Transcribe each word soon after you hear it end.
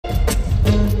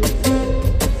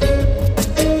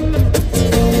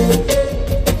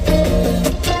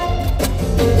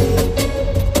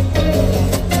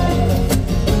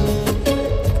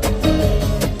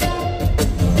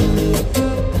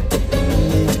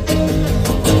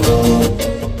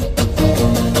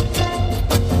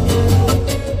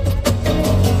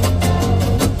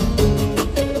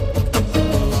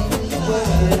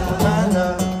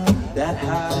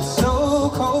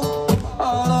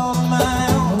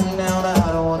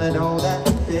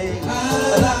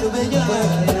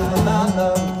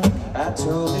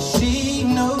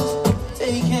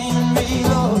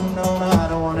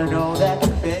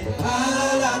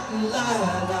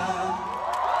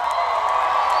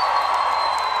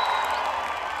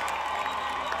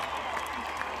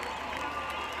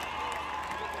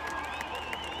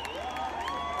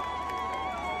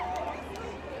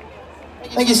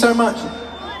Thank you so much.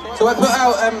 So I put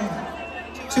out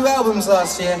 2 albums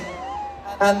last year,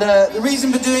 and the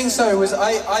reason for doing so was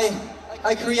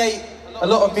I create a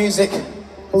lot of music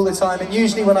all the time, and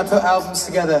usually when I put albums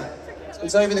together,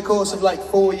 it's over the course of like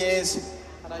 4 years,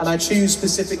 and I choose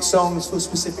specific songs for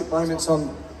specific moments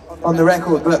on the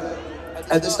record. But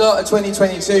at the start of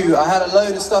 2022, I had a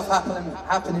load of stuff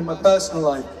happen in my personal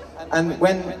life, and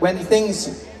when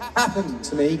things happen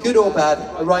to me, good or bad,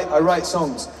 I write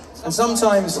songs. And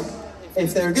sometimes,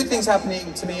 if there are good things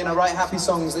happening to me and I write happy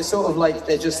songs, they're sort of like,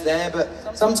 they're just there. But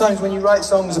sometimes when you write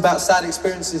songs about sad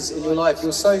experiences in your life,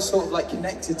 you're so sort of like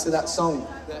connected to that song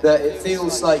that it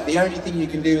feels like the only thing you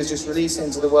can do is just release it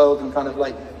into the world and kind of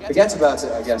like forget about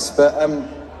it, I guess. But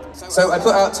so I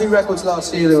put out 2 records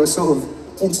last year that were sort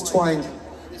of intertwined.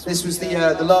 This was the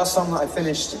last song that I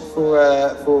finished for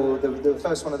the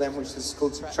first one of them, which is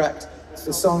called Subtract.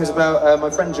 The song is about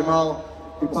my friend Jamal,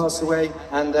 who passed away,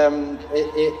 and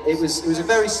it was a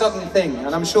very sudden thing,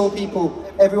 and I'm sure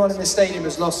everyone in this stadium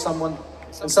has lost someone,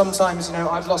 and sometimes, you know,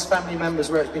 I've lost family members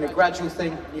where it's been a gradual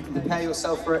thing, you can prepare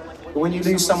yourself for it, but when you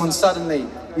lose someone suddenly,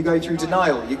 you go through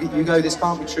denial, you go, this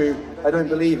can't be true, I don't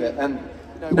believe it. And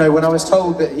you know, when I was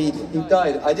told that he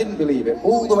died, I didn't believe it,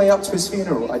 all the way up to his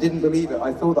funeral, I didn't believe it.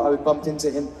 I thought that I would bump into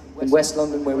him in West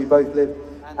London, where we both live,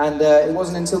 and it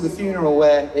wasn't until the funeral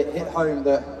where it hit home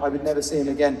that I would never see him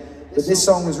again. But this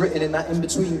song was written in that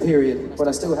in-between period, when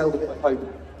I still held a bit of hope,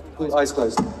 called Eyes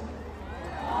Closed.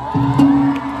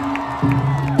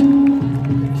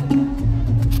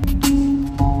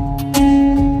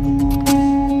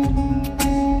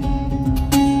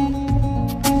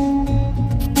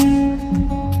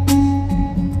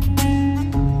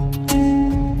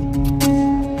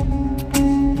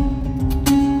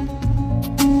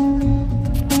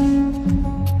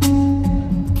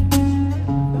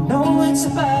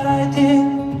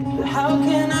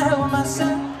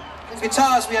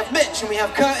 Guitars, we have Mitch and we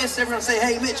have Curtis. Everyone say,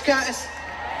 hey, Mitch, Curtis.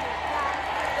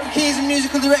 Keys and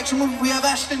musical direction, we have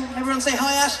Ashton. Everyone say,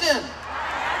 hi, Ashton.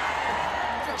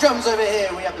 Drums over here,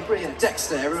 we have the brilliant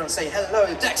Dexter. Everyone say, hello,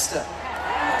 Dexter.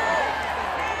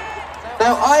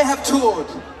 Now, I have toured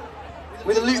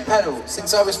with a loop pedal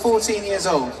since I was 14 years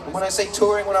old. And when I say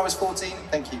touring when I was 14,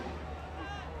 thank you.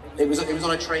 It was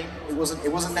on a train. It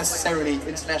wasn't necessarily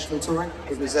international touring.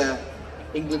 It was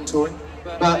England touring.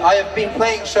 But I have been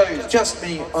playing shows, just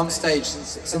me, on stage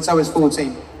since I was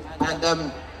 14. And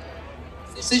the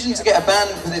decision to get a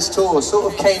band for this tour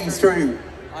sort of came through.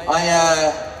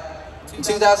 In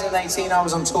 2018, I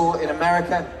was on tour in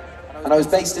America, and I was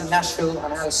based in Nashville,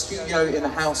 and I had a studio in the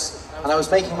house, and I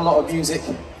was making a lot of music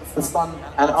for fun,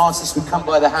 and artists would come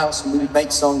by the house and we would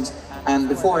make songs. And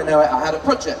before I know it, I had a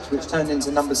project which turned into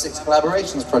Number 6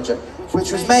 Collaborations project,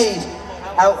 which was made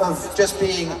out of just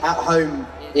being at home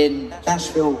in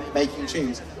Nashville making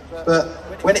tunes. But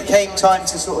when it came time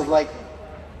to sort of like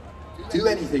do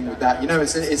anything with that, you know,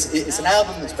 it's an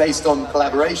album that's based on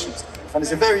collaborations, and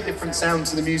it's a very different sound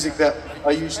to the music that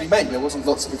I usually make. There wasn't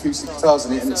lots of acoustic guitars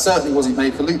in it, and it certainly wasn't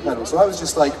made for loop pedals. So I was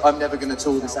just like, I'm never going to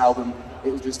tour this album, it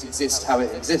will just exist how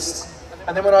it exists.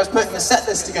 And then when I was putting the set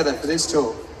list together for this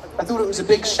tour, I thought it was a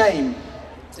big shame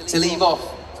to leave off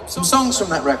some songs from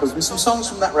that record, but some songs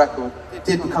from that record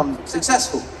did become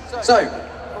successful. So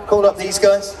called up these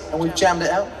guys and we've jammed it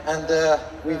out, and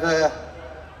we've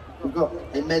got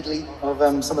a medley of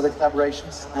some of the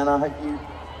collaborations, and I hope you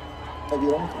like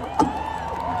it.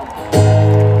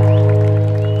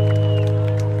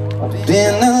 I've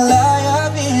been a liar,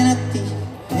 I've been a thief,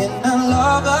 been a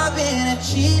lover, I've been a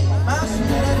cheat, my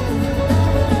friend.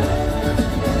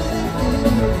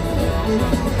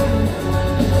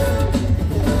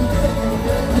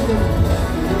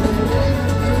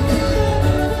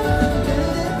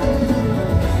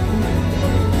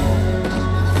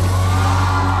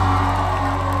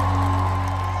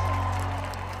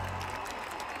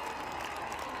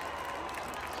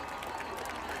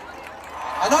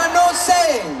 And I'm not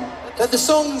saying that the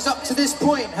songs up to this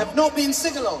point have not been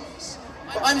sing-alongs,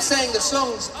 but I'm saying the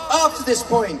songs after this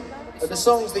point are the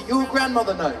songs that your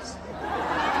grandmother knows.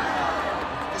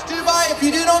 Because Dubai, if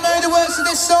you do not know the words to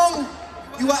this song,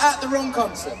 you are at the wrong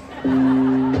concert.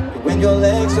 When your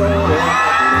legs are away,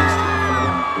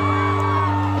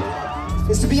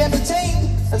 is to be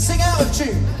entertained and sing out of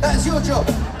tune. That is your job.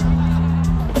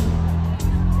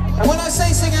 And when I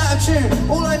say sing out of tune,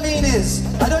 all I mean is,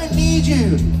 I don't need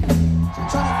you to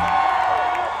try.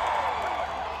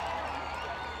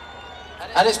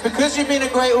 And it's because you've been a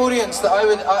great audience that I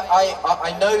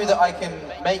know that I can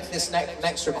make this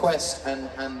next request and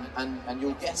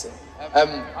you'll get it.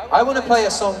 I want to play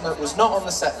a song that was not on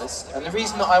the set list, and the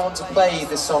reason that I want to play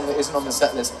this song that isn't on the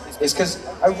set list is because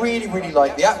I really, really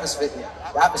like the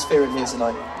atmosphere in here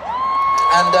tonight.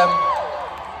 And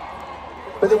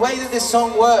but the way that this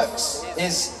song works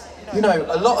is, you know,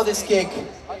 a lot of this gig,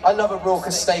 I love a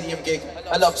raucous stadium gig,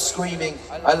 I love screaming,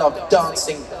 I love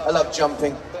dancing, I love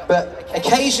jumping, but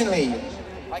occasionally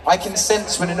I can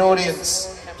sense when an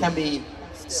audience can be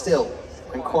still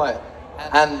and quiet.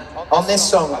 And on this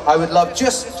song, I would love,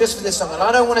 just for this song, and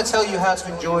I don't want to tell you how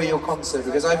to enjoy your concert,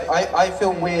 because I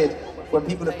feel weird when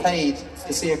people have paid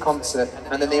to see a concert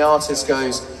and then the artist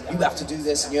goes, you have to do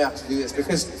this and you have to do this,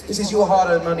 because this is your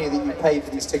hard-earned money that you paid for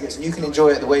these tickets and you can enjoy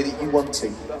it the way that you want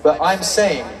to. But I'm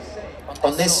saying,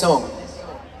 on this song,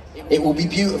 it will be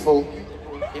beautiful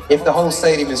if the whole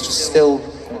stadium is just still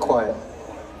and quiet.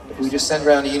 If we just send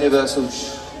around a universal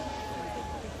shh.